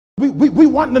We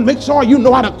want to make sure you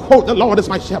know how to quote, the Lord is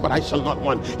my shepherd, I shall not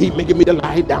want. He maketh me to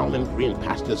lie down in green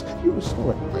pastures. He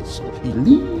restored my soul. He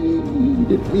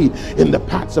leadeth me in the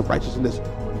paths of righteousness.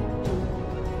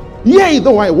 Yea,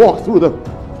 though I walk through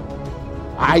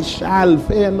I shall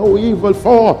fear no evil,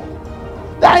 for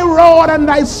thy rod and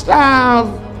thy staff.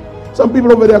 Some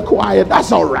people over there quiet.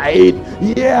 That's all right.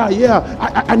 Yeah.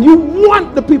 And you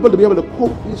want the people to be able to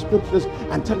quote these scriptures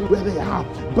and tell you where they are.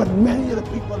 But many of the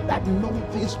people that know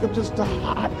these scriptures to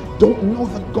heart don't know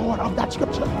the God of that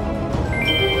scripture.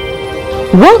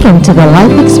 Welcome to the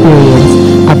Life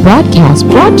Experience, a broadcast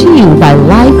brought to you by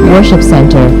Life Worship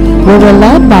Center, where we're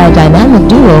led by a dynamic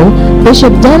duo,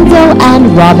 Bishop Denzel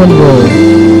and Robin Wood.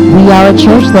 We are a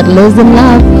church that lives in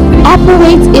love,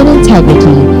 operates in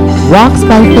integrity, walks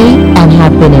by faith, and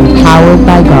have been empowered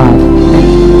by God.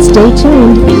 Stay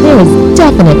tuned, there is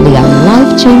definitely a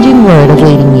life-changing word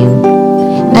awaiting you.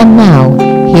 And now,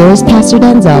 here is Pastor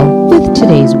Denzel with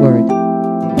today's word.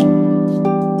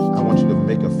 I want you to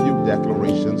make a few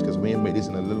declarations, because we ain't made this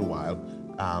in a little while,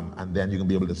 and then you can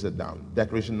be able to sit down.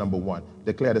 Declaration number 1,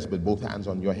 declare this with both hands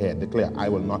on your head. Declare, I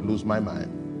will not lose my mind.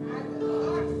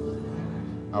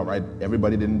 All right,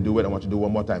 everybody didn't do it. I want you to do it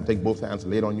one more time. Take both hands,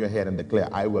 lay it on your head, and declare,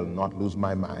 I will not lose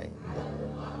my mind.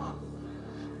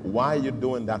 Why are you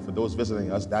doing that? For those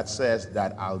visiting us, that says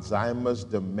that Alzheimer's,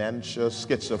 dementia,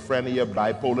 schizophrenia,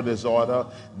 bipolar disorder,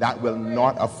 that will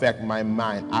not affect my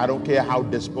mind. I don't care how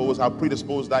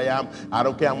predisposed I am. I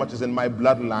don't care how much is in my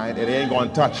bloodline. It ain't going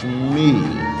to touch me.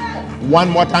 One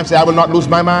more time, say, I will not lose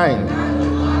my mind.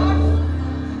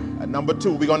 Number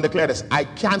 2, we're going to declare this. I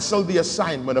cancel the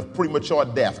assignment of premature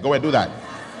death. Go ahead, do that.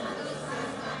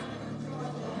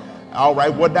 All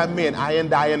right, what that mean? I ain't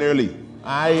dying early.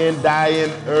 I ain't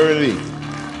dying early.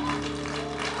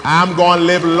 I'm going to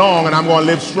live long and I'm going to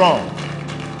live strong.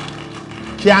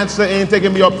 Cancer ain't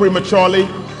taking me up prematurely.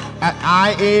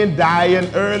 I ain't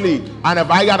dying early. And if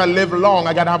I got to live long,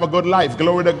 I got to have a good life.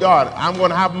 Glory to God. I'm going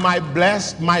to have my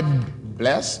blessed?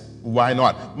 Why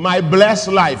not? My blessed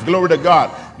life. Glory to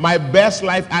God. My best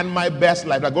life and my best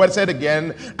life. Now go ahead and say it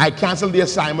again. I cancel the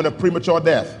assignment of premature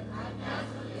death.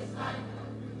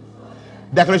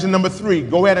 Declaration number 3.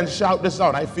 Go ahead and shout this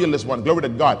out. I feel this one. Glory to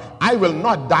God. I will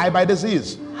not die by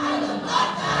disease. I will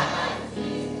not die by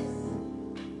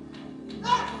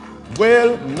disease.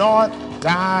 Will not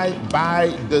die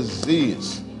by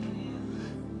disease.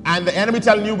 And the enemy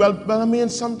telling you, well, I mean,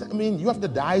 you have to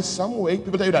die some way.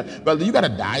 People tell you that, well, you got to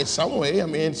die some way.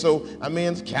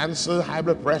 Cancer, high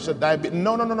blood pressure, diabetes.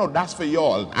 No. That's for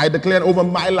y'all. I declare over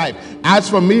my life. As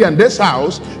for me and this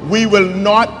house, we will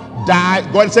not die.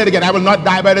 Go ahead and say it again. I will not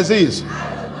die by disease.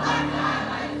 Now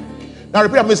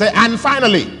repeat after me. Say, and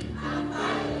finally,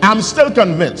 I'm still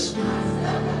convinced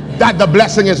that the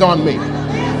blessing is on me.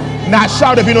 Now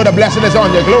shout if you know the blessing is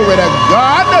on you. Glory to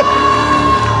God.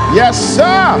 Yes,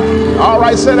 sir. All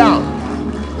right, sit down.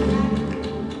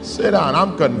 Sit down.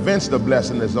 I'm convinced the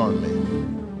blessing is on me.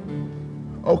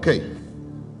 Okay.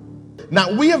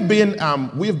 Now we have been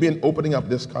opening up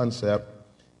this concept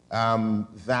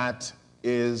that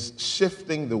is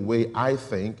shifting the way I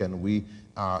think, and we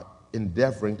are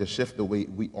endeavoring to shift the way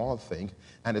we all think,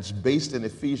 and it's based in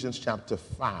Ephesians chapter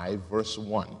 5, verse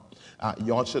 1.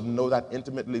 Y'all should know that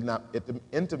intimately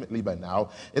by now.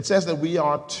 It says that we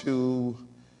are to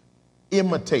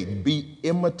be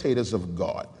imitators of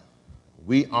God.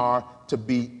 We are to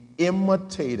be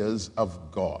imitators of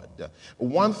God.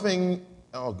 One thing,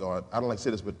 oh God, I don't like to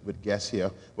say this with guests here,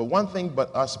 but one thing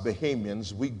but us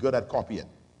Bahamians, we good at copying.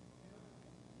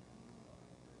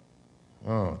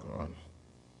 Oh God.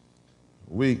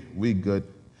 We good.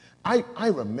 I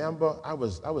remember, I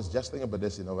was just thinking about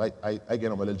this, I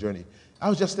get on my little journey. I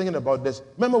was just thinking about this.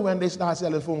 Remember when they started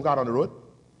selling phone cards on the road?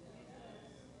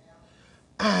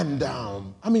 And,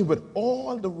 with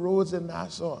all the roads in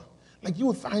Nassau, like you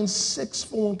would find 6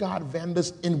 phone card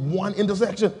vendors in one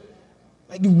intersection.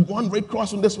 Like one right across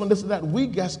from this one, this and that. We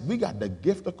got the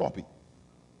gift of copy.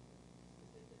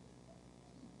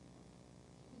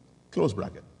 Close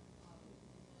bracket.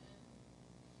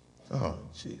 Oh,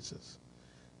 Jesus.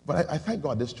 But I thank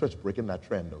God this church breaking that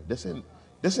trend, though. This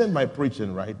ain't my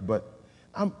preaching, right? But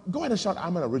go ahead and shout,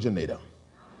 I'm an originator.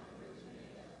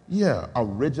 Yeah,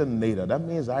 originator. That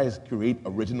means I create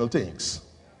original things.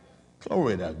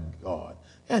 Glory to God.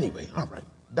 Anyway, all right.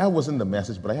 That wasn't the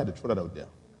message, but I had to throw that out there.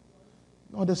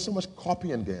 No, there's so much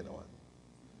copying going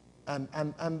on.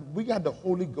 And we got the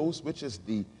Holy Ghost, which is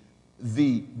the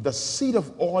seed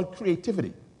of all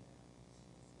creativity.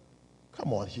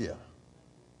 Come on here.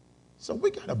 So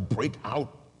we got to break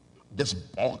out this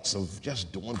box of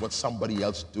just doing what somebody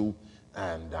else do.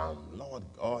 And Lord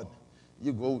God,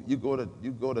 You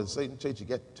go to Satan Church, you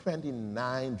get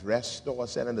 29 dress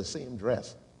stores selling the same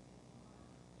dress.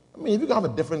 I mean, if you can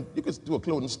have you could do a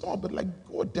clothing store, but like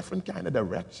go a different kind of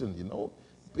direction, you know.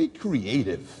 Be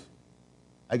creative.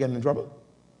 I get in trouble?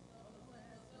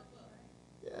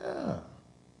 Yeah.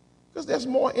 Because there's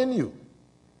more in you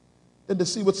than to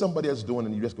see what somebody else is doing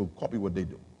and you just go copy what they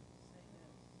do.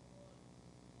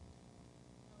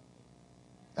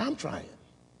 I'm trying.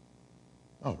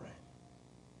 All right.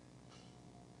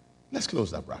 Let's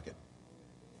close that bracket.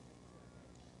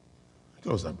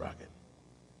 Close that bracket.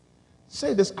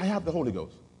 Say this, I have the Holy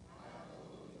Ghost.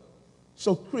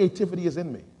 So creativity is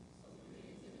in me.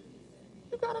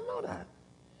 You got to know that.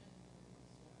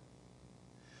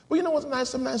 Well, you know what's nice?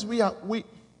 Sometimes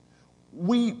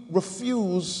we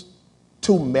refuse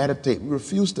to meditate. We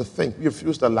refuse to think. We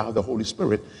refuse to allow the Holy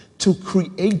Spirit to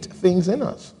create things in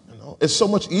us. You know? It's so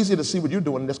much easier to see what you're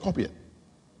doing and just copy it.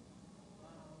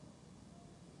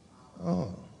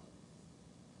 Oh.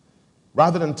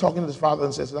 Rather than talking to his father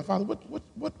and says, Father,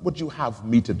 what would you have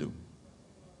me to do?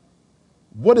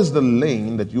 What is the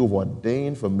lane that you have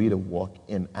ordained for me to walk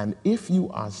in? And if you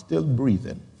are still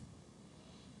breathing,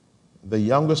 the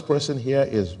youngest person here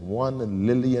is one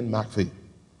Lillian McPhee.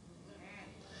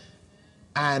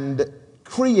 And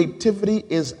creativity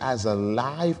is as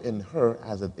alive in her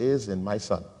as it is in my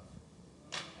son.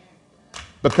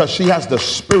 Because she has the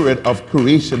spirit of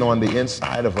creation on the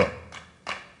inside of her.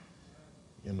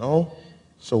 You know?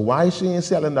 So why she ain't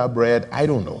selling that bread, I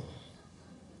don't know.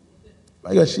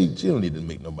 Because she don't need to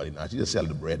make no money now. She just sell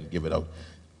the bread and give it out.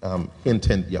 Hint,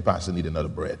 hint, your pastor need another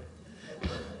bread.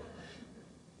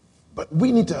 But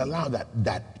we need to allow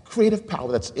that creative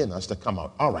power that's in us to come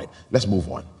out. All right, let's move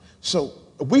on. So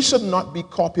we should not be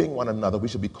copying one another. We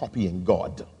should be copying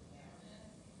God.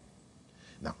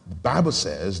 Now, the Bible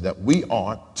says that we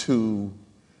are to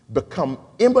become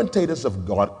imitators of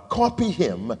God, copy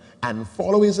him, and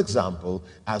follow his example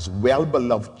as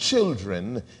well-beloved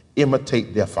children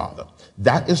imitate their father.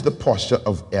 That is the posture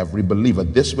of every believer.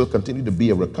 This will continue to be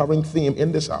a recurring theme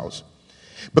in this house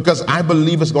because I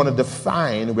believe it's going to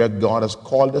define where God has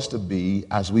called us to be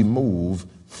as we move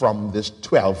from this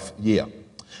 12th year.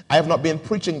 I have not been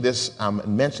preaching this and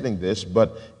mentioning this,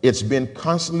 but it's been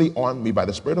constantly on me by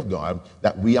the Spirit of God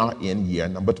that we are in year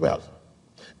number 12.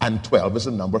 And 12 is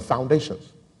the number of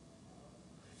foundations.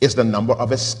 It's the number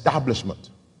of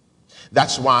establishment.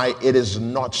 That's why it is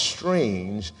not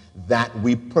strange that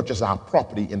we purchase our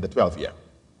property in the 12th year.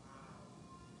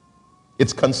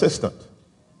 It's consistent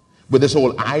with this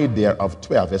whole idea of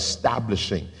 12,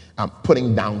 establishing,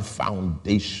 putting down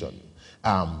foundation.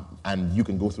 And you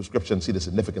can go through scripture and see the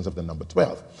significance of the number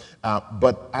 12.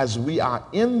 But as we are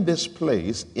in this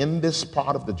place, in this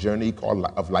part of the journey called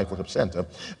of Life Worship Center,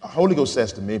 Holy Ghost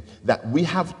says to me that we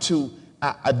have to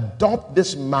adopt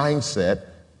this mindset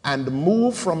and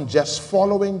move from just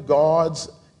following God's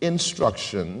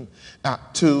instruction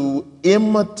to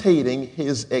imitating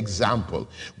his example,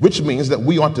 which means that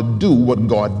we ought to do what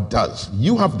God does.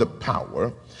 You have the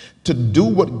power to do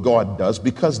what God does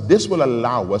because this will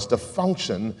allow us to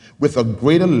function with a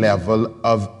greater level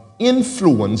of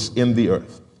influence in the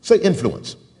earth. Say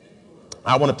influence.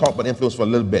 I want to talk about influence for a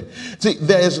little bit. See,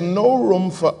 there is no room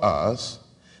for us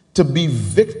to be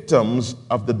victims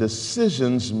of the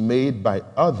decisions made by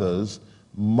others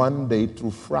Monday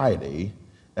through Friday,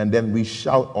 and then we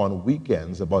shout on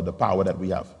weekends about the power that we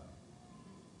have.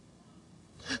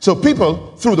 So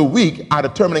people through the week are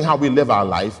determining how we live our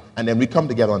life, and then we come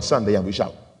together on Sunday and we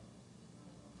shout.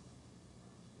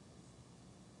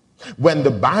 When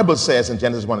the Bible says in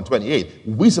Genesis 1:28,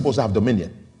 we're supposed to have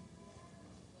dominion.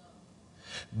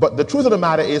 But the truth of the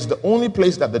matter is the only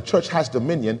place that the church has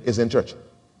dominion is in church.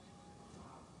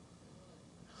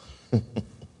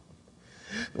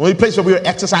 The only place where we are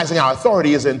exercising our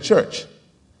authority is in church.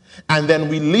 And then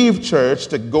we leave church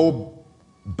to go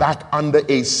back under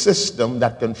a system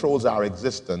that controls our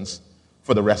existence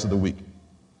for the rest of the week.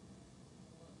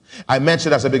 I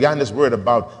mentioned as I began this word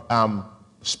about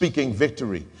speaking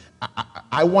victory.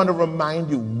 I want to remind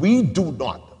you, we do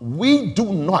not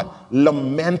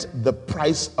lament the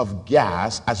price of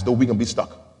gas as though we can be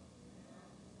stuck.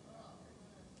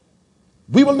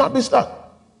 We will not be stuck.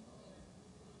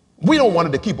 We don't want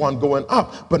it to keep on going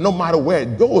up, but no matter where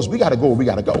it goes, we got to go where we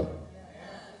got to go.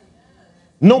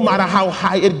 No matter how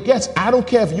high it gets, I don't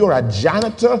care if you're a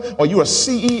janitor or you're a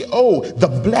CEO, the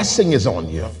blessing is on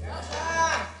you.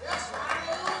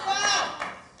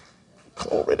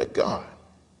 Glory to God.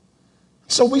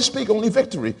 So we speak only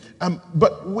victory,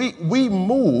 but we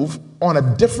move on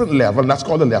a different level, and that's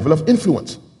called the level of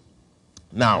influence.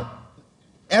 Now,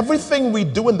 everything we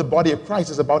do in the body of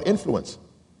Christ is about influence.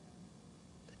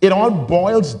 It all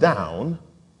boils down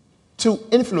to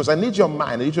influence. I need your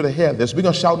mind. I need you to hear this. We're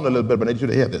going to shout in a little bit, but I need you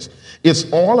to hear this.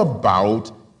 It's all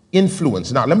about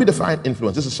influence. Now, let me define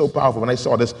influence. This is so powerful. When I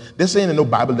saw this ain't in no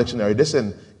Bible dictionary. This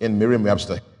in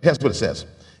Merriam-Webster. Here's what it says.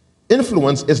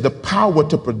 Influence is the power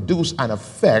to produce an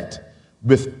effect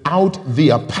without the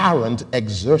apparent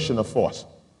exertion of force.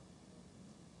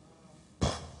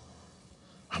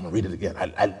 I'm going to read it again.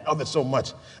 I love it so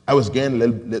much. I was getting a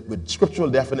little with scriptural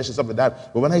definitions, stuff like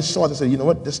that. But when I saw it, I said, you know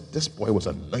what? This boy was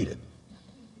anointed.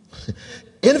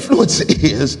 Influence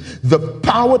is the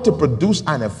power to produce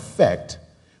an effect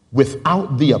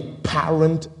without the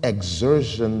apparent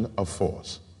exertion of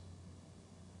force.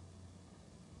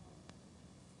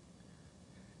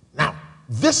 Now,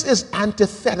 this is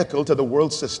antithetical to the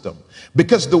world system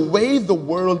because the way the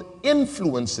world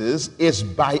influences is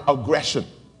by aggression.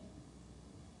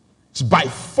 It's by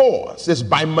force. It's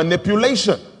by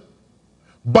manipulation.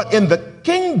 But in the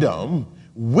kingdom,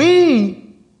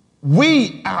 we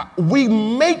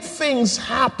make things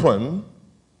happen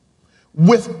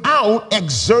without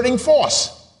exerting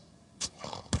force.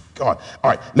 Oh, God. All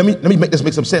right, let me make this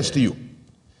make some sense to you.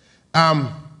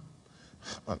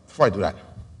 Before I do that,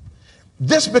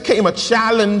 this became a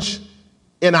challenge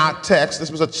in our text.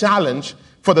 This was a challenge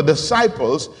for the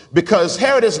disciples because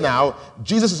here it is now.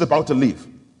 Jesus is about to leave.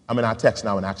 I'm in our text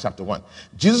now in Acts chapter 1.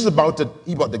 Jesus is about to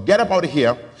get up out of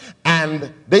here,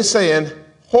 and they saying,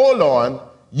 hold on,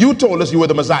 you told us you were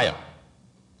the Messiah.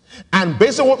 And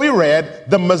based on what we read,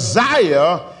 the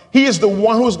Messiah, he is the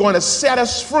one who's going to set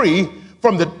us free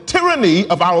from the tyranny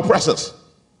of our oppressors.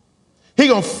 He's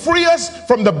going to free us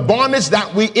from the bondage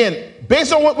that we in.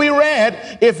 Based on what we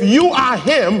read, if you are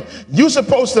him, you're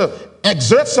supposed to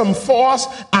exert some force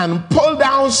and pull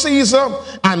down Caesar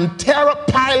and tear up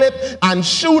Pilate and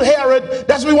shoot Herod.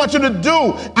 That's what we want you to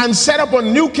do, and set up a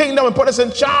new kingdom and put us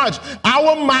in charge.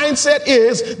 Our mindset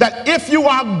is that if you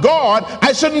are God,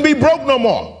 I shouldn't be broke no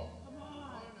more.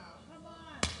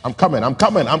 I'm coming.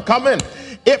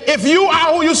 If you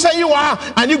are who you say you are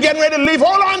and you're getting ready to leave,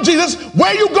 hold on, Jesus,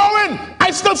 where you going?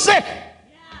 I'm still sick.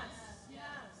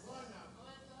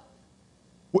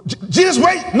 Jesus,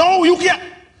 wait. No, you can't.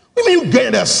 What do you mean you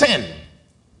can't ascend?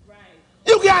 Right.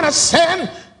 You can't ascend.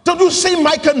 Don't you see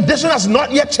my condition has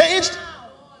not yet changed?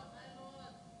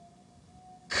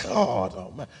 God,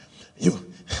 oh man.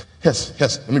 Yes,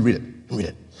 let me read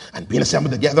it. And being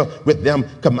assembled together with them,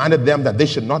 commanded them that they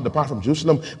should not depart from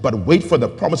Jerusalem, but wait for the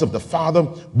promise of the Father,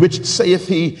 which saith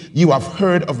he, you have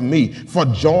heard of me. For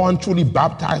John truly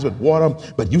baptized with water,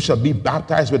 but you shall be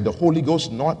baptized with the Holy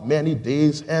Ghost not many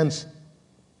days hence.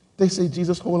 They say,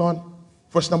 Jesus, hold on.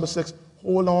 Verse number 6,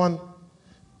 hold on.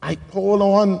 Hold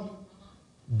on.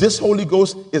 This Holy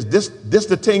Ghost, is this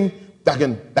the thing that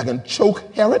can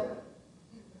choke Herod?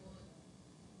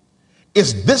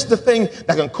 Is this the thing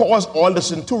that can cause all the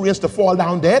centurions to fall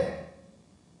down dead?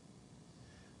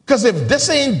 Because if this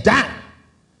ain't that,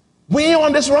 we ain't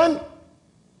on this run.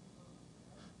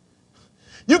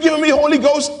 You giving me Holy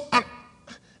Ghost and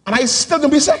I still gonna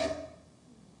be sick?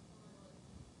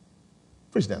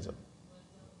 Please stand up.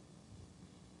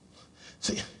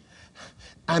 See,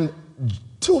 and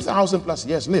 2,000 plus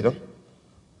years later,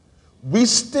 we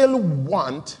still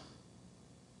want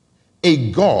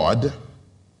a God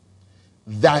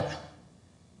that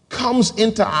comes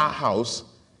into our house,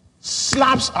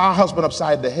 slaps our husband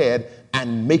upside the head,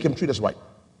 and make him treat us right.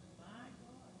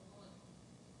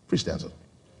 Please stand up.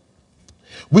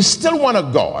 We still want a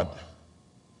God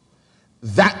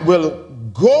that will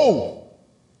go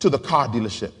to the car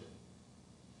dealership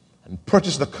and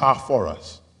purchase the car for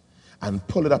us and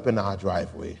pull it up in our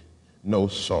driveway. No,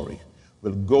 sorry.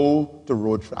 We'll go to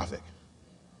road traffic.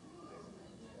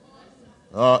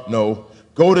 No.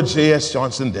 Go to J.S.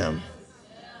 Johnson Dam.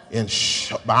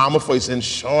 Bahama Voice,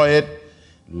 insure it,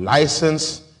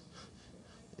 license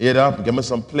it up, give me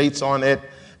some plates on it,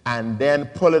 and then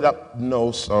pull it up.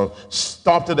 No, sir.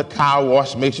 Stop to the car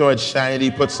wash, make sure it's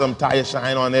shiny, put some tire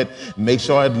shine on it, make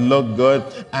sure it look good,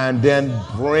 and then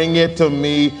bring it to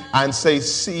me and say,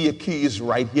 see, your keys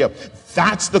right here.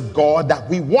 That's the God that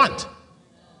we want.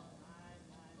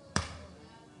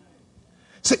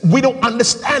 See, we don't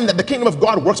understand that the kingdom of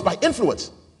God works by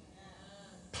influence.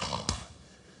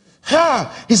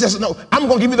 He says, no, I'm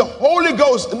going to give you the Holy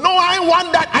Ghost. No, I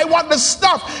want that. I want the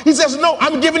stuff. He says, no,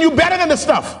 I'm giving you better than the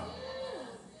stuff.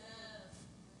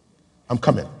 I'm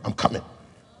coming.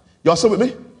 Y'all still with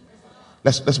me?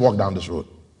 Let's walk down this road.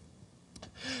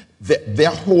 Their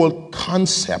whole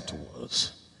concept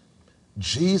was,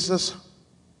 Jesus,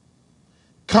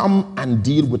 come and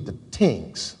deal with the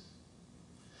things.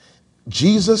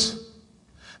 Jesus,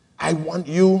 I want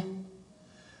you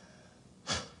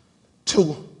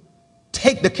to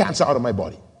take the cancer out of my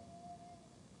body.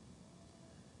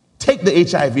 Take the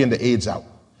HIV and the AIDS out.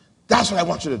 That's what I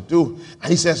want you to do.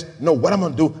 And he says, no, what I'm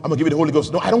going to do, I'm going to give you the Holy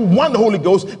Ghost. No, I don't want the Holy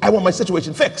Ghost. I want my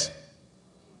situation fixed.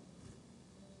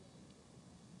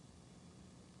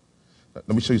 Let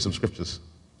me show you some scriptures.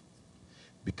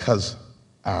 Because,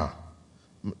 I'll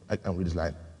read this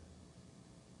line.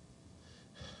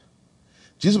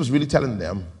 Jesus was really telling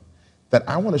them that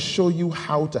I want to show you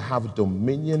how to have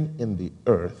dominion in the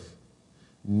earth,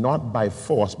 not by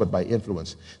force, but by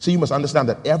influence. So you must understand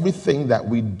that everything that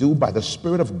we do by the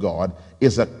Spirit of God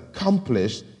is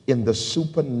accomplished in the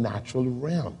supernatural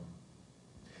realm.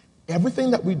 Everything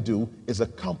that we do is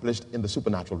accomplished in the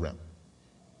supernatural realm.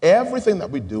 Everything that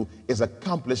we do is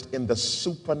accomplished in the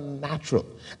supernatural.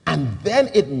 And then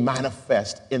it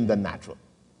manifests in the natural.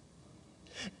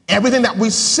 Everything that we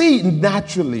see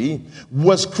naturally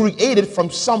was created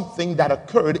from something that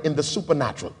occurred in the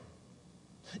supernatural,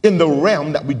 in the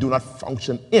realm that we do not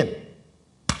function in.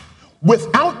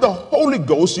 Without the Holy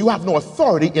Ghost, you have no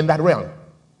authority in that realm.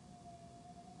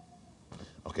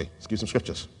 Okay, let's give some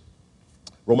scriptures.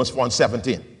 Romans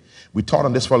 4:17. We taught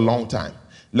on this for a long time.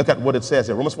 Look at what it says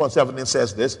here. Romans 4:17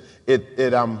 says this.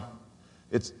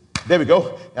 It's there we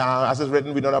go. As it's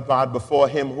written, we know not part before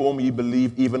him whom ye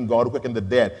believe, even God who quickened the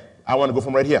dead. I want to go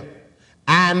from right here.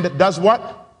 And does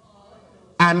what?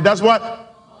 And does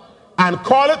what? And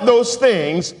call it those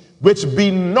things which be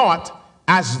not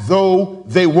as though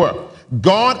they were.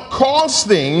 God calls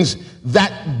things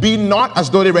that be not as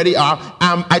though they already are.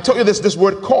 I told you this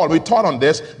word call. We taught on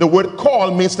this. The word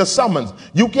call means to summons.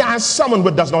 You can't summon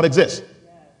what does not exist.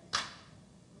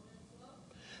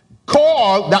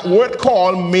 Call, that word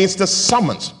call means to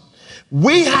summons.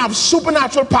 We have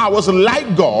supernatural powers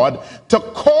like God to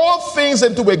call things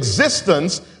into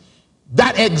existence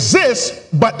that exist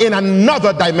but in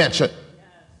another dimension.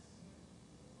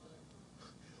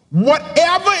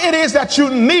 Whatever it is that you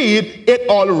need, it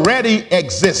already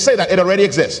exists. Say that, it already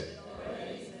exists.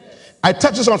 I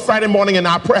touched this on Friday morning in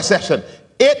our prayer session.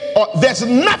 There's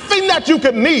nothing that you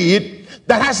could need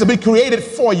that has to be created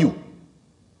for you.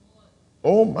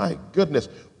 Oh my goodness.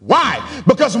 Why?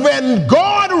 Because when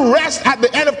God rests at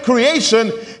the end of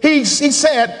creation, he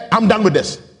said, I'm done with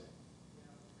this.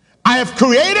 I have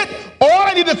created all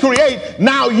I need to create.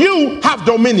 Now you have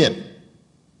dominion.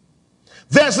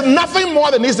 There's nothing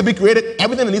more that needs to be created.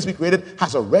 Everything that needs to be created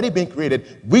has already been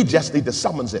created. We just need to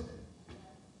summons it.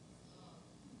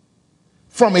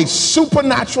 From a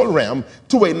supernatural realm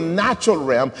to a natural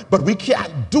realm, but we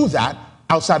can't do that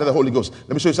outside of the Holy Ghost.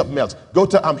 Let me show you something else. Go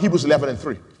to Hebrews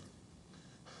 11:3.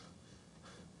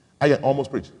 I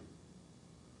almost preached.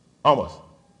 Almost.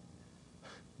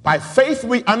 By faith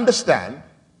we understand,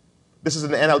 this is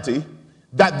in the NLT,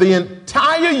 that the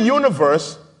entire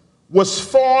universe was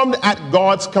formed at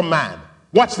God's command.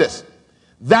 Watch this.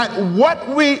 Let's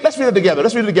read it together.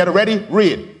 Let's read it together. Ready?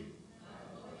 Read.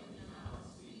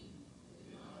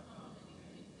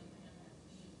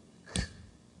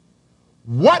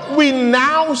 What we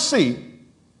now see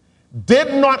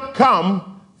did not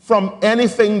come from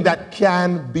anything that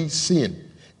can be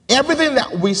seen. Everything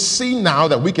that we see now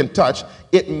that we can touch,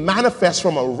 it manifests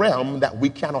from a realm that we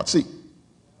cannot see.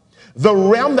 The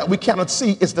realm that we cannot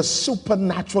see is the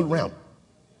supernatural realm.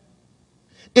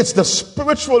 It's the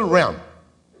spiritual realm.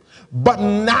 But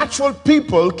natural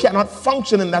people cannot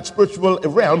function in that spiritual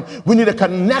realm. We need a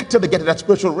connector to get to that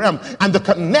spiritual realm. And the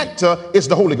connector is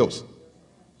the Holy Ghost.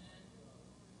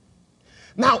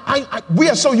 Now, we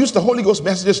are so used to Holy Ghost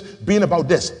messages being about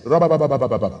this. It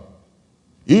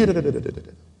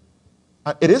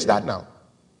is that now.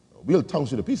 We'll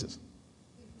tongues you to pieces.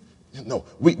 No,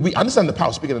 we understand the power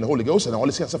of speaking in the Holy Ghost and all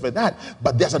this kind of stuff like that,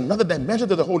 but there's another dimension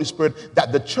to the Holy Spirit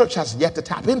that the church has yet to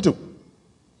tap into,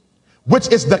 which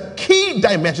is the key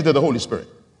dimension to the Holy Spirit.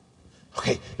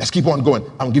 Okay, let's keep on going.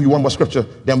 I'll give you one more scripture,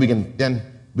 then we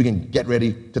can get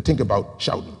ready to think about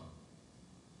shouting.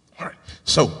 All right,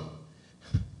 so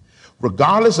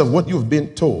regardless of what you've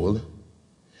been told,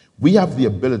 we have the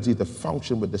ability to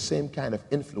function with the same kind of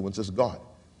influence as God.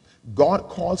 God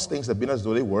calls things that be not as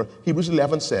though they were. Hebrews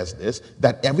 11 says this,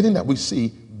 that everything that we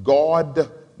see, God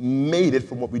made it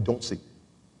from what we don't see.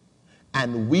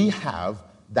 And we have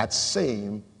that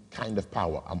same kind of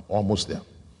power. I'm almost there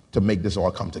to make this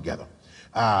all come together.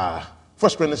 1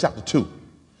 Corinthians chapter 2,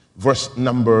 verse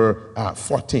number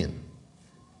 14.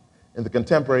 In the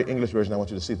contemporary English version, I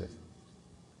want you to see this.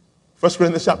 1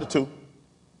 Corinthians chapter 2,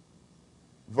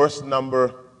 verse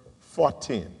number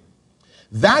 14.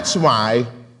 That's why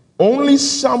only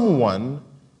someone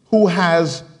who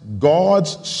has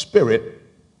God's Spirit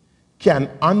can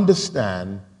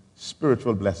understand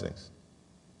spiritual blessings.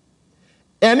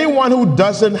 Anyone who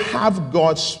doesn't have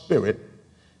God's Spirit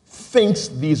thinks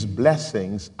these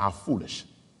blessings are foolish.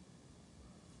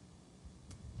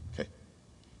 Okay.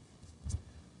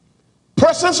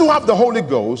 Persons who have the Holy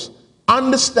Ghost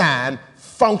understand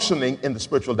functioning in the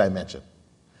spiritual dimension.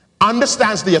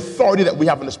 Understands the authority that we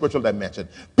have in the spiritual dimension.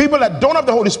 People that don't have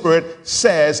the Holy Spirit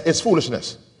says it's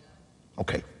foolishness.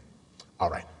 Okay.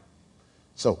 All right.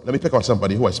 So let me pick on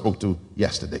somebody who I spoke to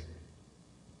yesterday.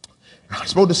 I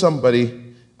spoke to somebody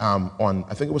on,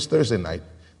 I think it was Thursday night.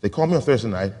 They called me on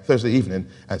Thursday evening,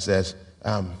 and says,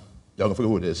 y'all gonna figure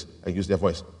who it is. I use their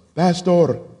voice.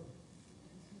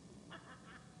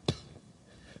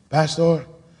 Pastor,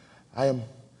 I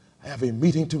have a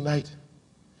meeting tonight,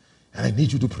 and I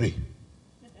need you to pray.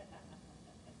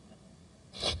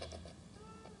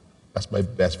 That's my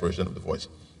best version of the voice.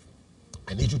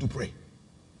 I need you to pray.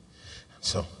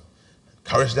 So,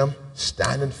 encourage them,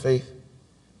 stand in faith,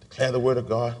 declare the word of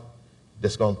God.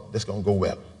 This gonna go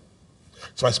well.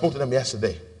 So I spoke to them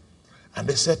yesterday, and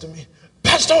they said to me,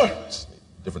 Pastor,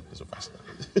 different pastor.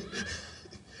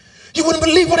 You wouldn't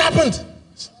believe what happened.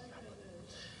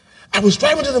 I was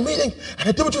driving to the meeting, and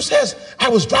I did what you says. I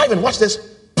was driving, watch this,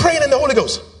 praying in the Holy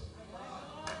Ghost.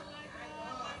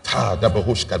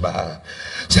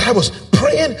 So I was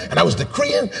praying, and I was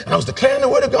decreeing, and I was declaring the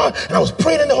word of God, and I was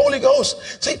praying in the Holy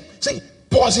Ghost. See,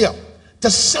 pause here. To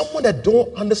someone that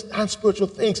don't understand spiritual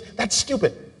things, that's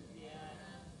stupid.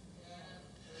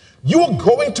 You are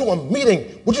going to a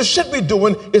meeting. What you should be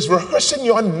doing is rehearsing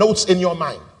your notes in your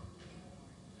mind.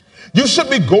 You should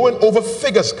be going over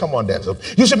figures. Come on, Denzel.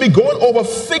 You should be going over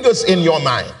figures in your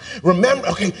mind. Remember,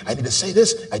 okay, I need to say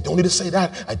this. I don't need to say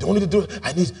that. I don't need to do it.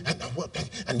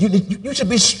 And you should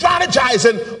be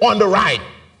strategizing on the ride.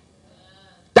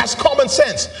 That's common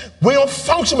sense. We don't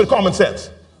function with common sense.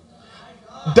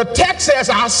 The text says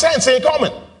our sense ain't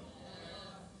common.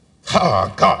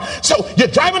 Oh, God. So you're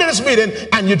driving to this meeting,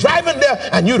 and you're driving there,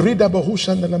 and you read the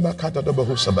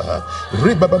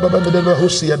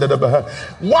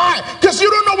why? Because you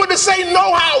don't know what to say,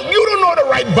 know how. You don't know the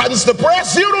right buttons to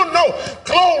press. You don't know.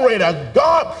 Glory to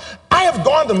God. I have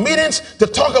gone to meetings to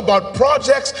talk about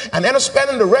projects, and then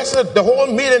spending the rest of the whole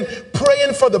meeting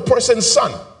praying for the person's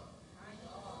son.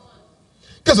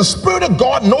 Because the Spirit of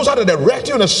God knows how to direct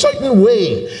you in a certain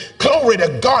way. Glory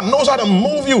to God, knows how to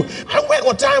move you. I went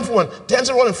one time for a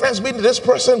dancing around in friends meeting. This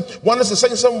person wanted us to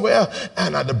sing somewhere,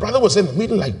 and the brother was in the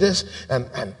meeting like this, and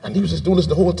he was just doing this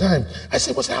the whole time. I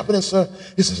said, "What's happening, sir?"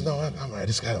 He says, "No, I'm all right. I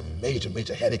just got a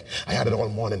major headache. I had it all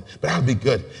morning, but I'll be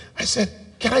good." I said,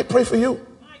 "Can I pray for you?"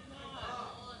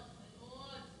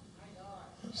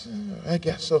 I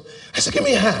guess so. I said, "Give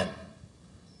me a hand."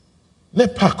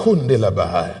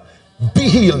 Be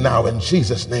healed now in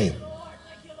Jesus' name.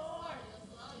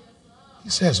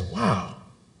 He says, "Wow,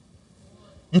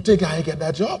 you think I ain't get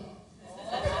that job?"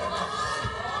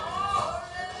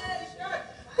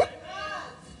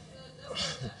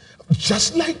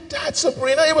 Just like that,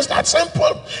 Sabrina, it was that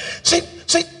simple. See,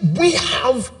 we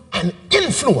have an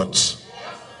influence.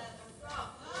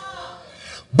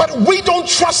 But we don't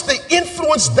trust the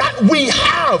influence that we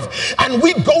have, and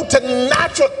we go to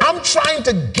natural. I'm trying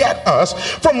to get us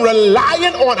from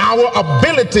relying on our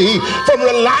ability, from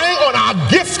relying on our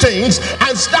giftings,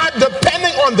 and start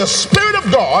depending on the Spirit of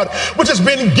God, which has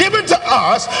been given to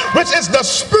us, which is the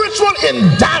spiritual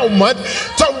endowment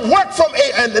to work from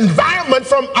an environment,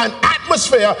 from an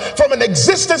atmosphere, from an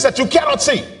existence that you cannot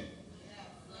see.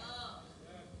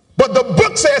 But the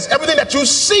book says everything that you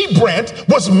see, Brent,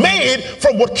 was made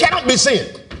from what cannot be seen.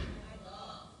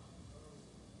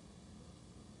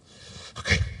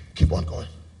 Okay, keep on going.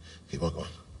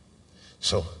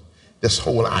 So this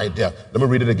whole idea, let me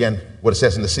read it again, what it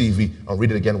says in the CV. I'll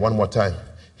read it again one more time.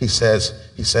 He says,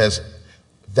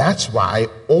 that's why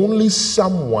only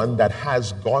someone that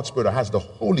has God's Spirit or has the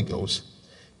Holy Ghost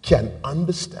can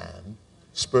understand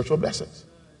spiritual blessings.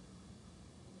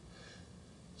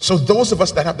 So those of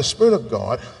us that have the Spirit of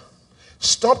God,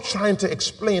 stop trying to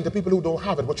explain to people who don't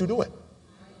have it what you're doing.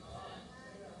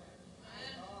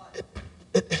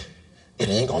 It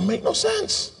ain't gonna make no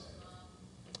sense.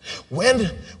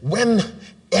 When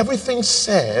everything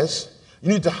says you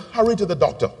need to hurry to the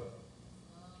doctor,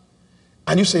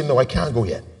 and you say, "No, I can't go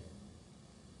yet,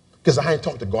 because I ain't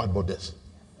talked to God about this."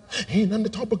 Ain't nothing to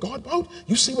talk to God about.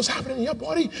 You see what's happening in your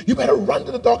body, you better run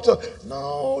to the doctor.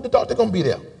 No, the doctor gonna be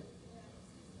there.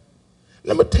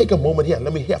 Let me take a moment here and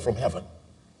let me hear from heaven.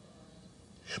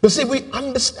 But see, we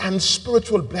understand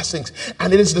spiritual blessings,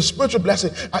 and it is the spiritual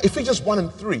blessing. Ephesians 1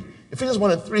 and 3. Ephesians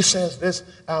 1 and 3 says this,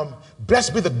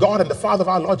 "Blessed be the God and the Father of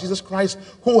our Lord Jesus Christ,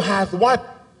 who hath what?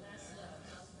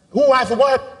 Who hath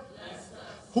what?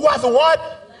 Who hath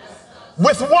what?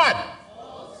 With what?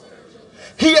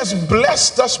 He has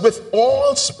blessed us with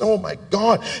all, oh my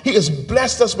God, he has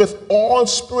blessed us with all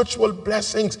spiritual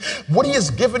blessings. What he has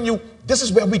given you, this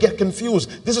is where we get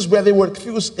confused. This is where they were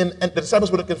confused, and the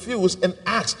disciples were confused in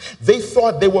Acts. They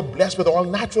thought they were blessed with all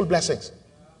natural blessings.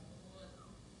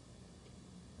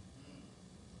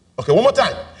 Okay, one more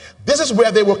time. This is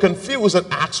where they were confused in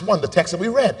Acts 1, the text that we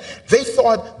read. They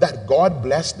thought that God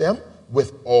blessed them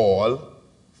with all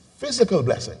physical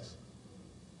blessings.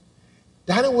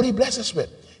 That is what he blessed us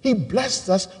with. He blessed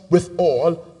us with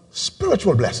all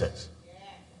spiritual blessings.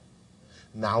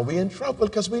 Now we're in trouble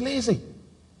because we're lazy.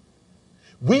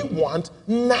 We want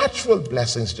natural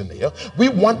blessings, Janelle. We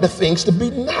want the things to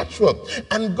be natural.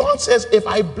 And God says, if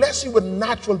I bless you with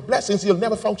natural blessings, you'll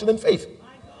never function in faith.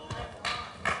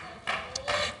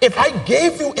 If I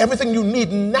gave you everything you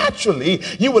need naturally,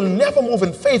 you will never move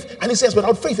in faith. And he says,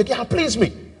 without faith, you can't please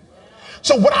me.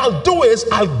 So what I'll do is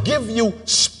I'll give you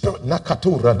spiritual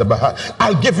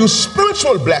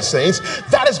blessings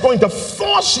that is going to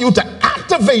force you to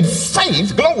activate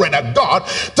faith, glory to God,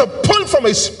 to pull from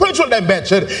a spiritual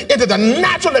dimension into the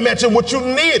natural dimension what you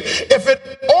need. If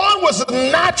it all was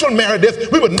natural,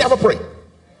 Meredith, we would never pray.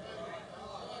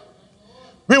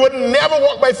 We would never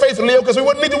walk by faith, Leo, because we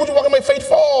wouldn't need to. What you walking by faith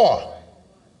for?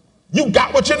 You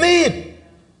got what you need.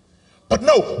 But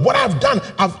no, what I've done,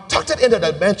 I've tucked it into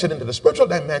the dimension, into the spiritual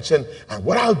dimension, and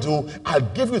what I'll do, I'll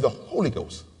give you the Holy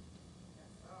Ghost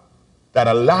that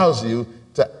allows you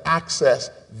to access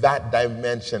that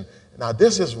dimension. Now,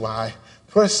 this is why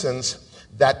persons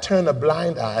that turn a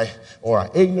blind eye or are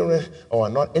ignorant or are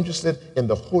not interested in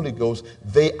the Holy Ghost,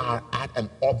 they are at an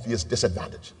obvious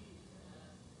disadvantage.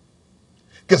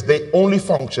 Because they only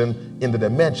function in the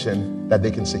dimension that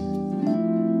they can see.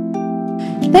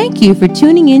 Thank you for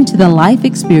tuning in to the Life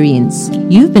Experience.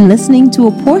 You've been listening to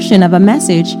a portion of a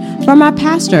message from our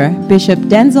pastor, Bishop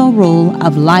Denzel Rolle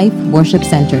of Life Worship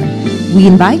Center. We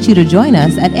invite you to join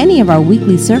us at any of our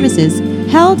weekly services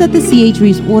held at the C.H.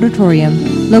 Reeves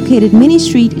Auditorium, located Minnie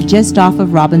Street just off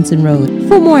of Robinson Road.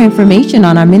 For more information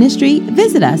on our ministry,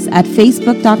 visit us at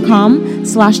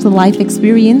facebook.com/The Life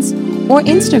Experience or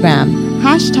Instagram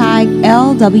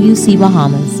 #LWC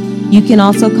Bahamas. You can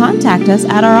also contact us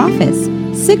at our office,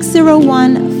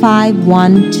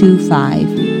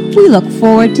 601-5125. We look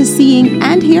forward to seeing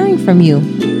and hearing from you.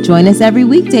 Join us every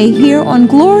weekday here on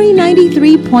Glory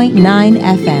 93.9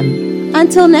 FM.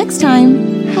 Until next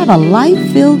time, have a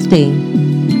life-filled day.